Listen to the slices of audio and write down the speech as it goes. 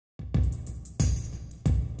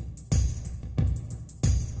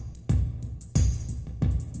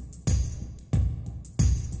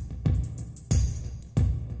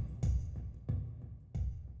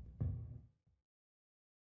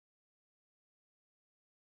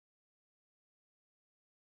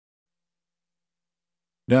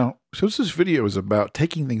Now, since this video is about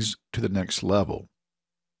taking things to the next level,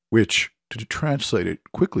 which, to translate it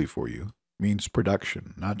quickly for you, means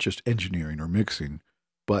production, not just engineering or mixing,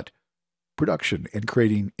 but production and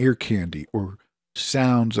creating ear candy or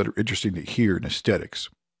sounds that are interesting to hear and aesthetics.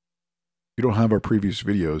 If you don't have our previous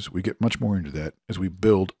videos, we get much more into that as we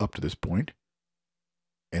build up to this point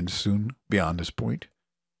and soon beyond this point.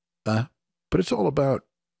 But it's all about,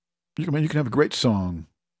 you can have a great song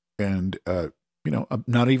and,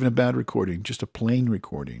 not even a bad recording, just a plain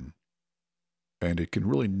recording. And it can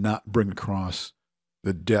really not bring across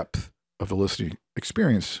the depth of the listening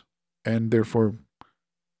experience and therefore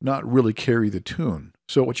not really carry the tune.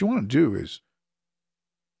 So what you want to do is,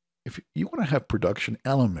 if you want to have production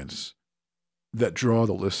elements that draw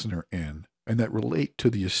the listener in and that relate to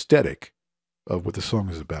the aesthetic of what the song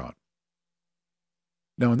is about.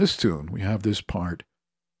 Now in this tune, we have this part,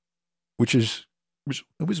 which it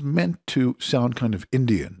was meant to sound kind of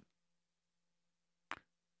Indian,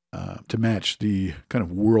 to match the kind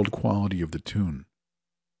of world quality of the tune.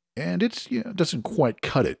 And it doesn't quite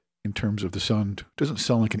cut it in terms of the sound. It doesn't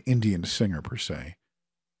sound like an Indian singer per se.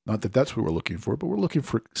 Not that that's what we're looking for, but we're looking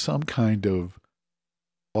for some kind of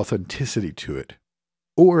authenticity to it.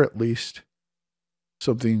 Or at least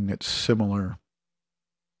something that's similar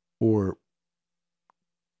or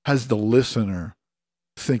has the listener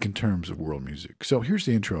think in terms of world music. So here's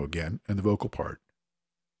the intro again and the vocal part.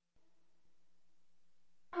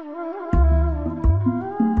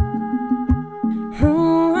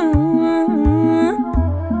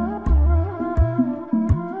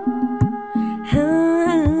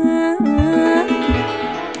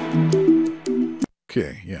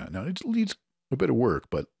 Okay, yeah, now it needs a bit of work,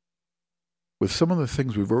 but with some of the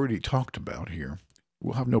things we've already talked about here,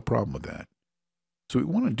 we'll have no problem with that. So what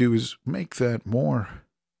we want to do is make that more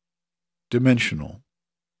dimensional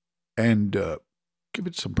and give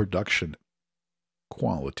it some production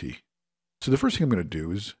quality. So the first thing I'm going to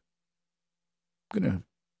do is I'm going to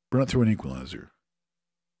run it through an equalizer.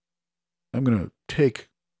 I'm going to take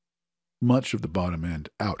much of the bottom end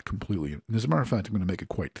out completely. And as a matter of fact, I'm going to make it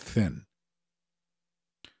quite thin.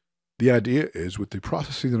 The idea is with the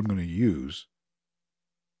processing that I'm going to use,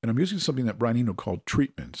 and I'm using something that Brian Eno called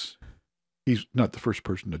treatments. He's not the first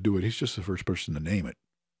person to do it. He's just the first person to name it.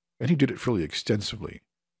 And he did it fairly extensively.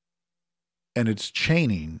 And it's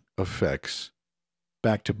chaining effects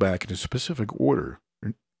back to back in a specific order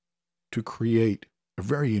to create a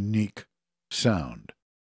very unique sound.